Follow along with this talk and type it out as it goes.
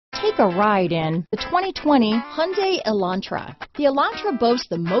Take a ride in the 2020 Hyundai Elantra. The Elantra boasts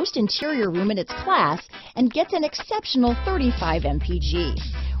the most interior room in its class and gets an exceptional 35 mpg.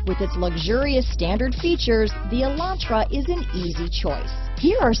 With its luxurious standard features, the Elantra is an easy choice.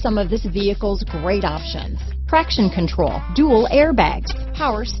 Here are some of this vehicle's great options: traction control, dual airbags,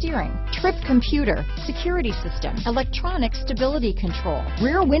 power steering, trip computer, security system, electronic stability control,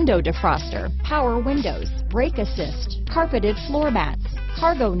 rear window defroster, power windows, brake assist, carpeted floor mats,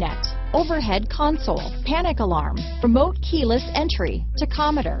 cargo net, overhead console, panic alarm, remote keyless entry,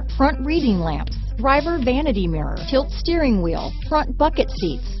 tachometer, front reading lamps, driver vanity mirror, tilt steering wheel, front bucket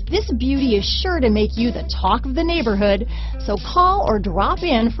seats. This beauty is sure to make you the talk of the neighborhood, so call or drop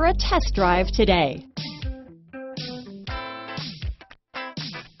in for a test drive today.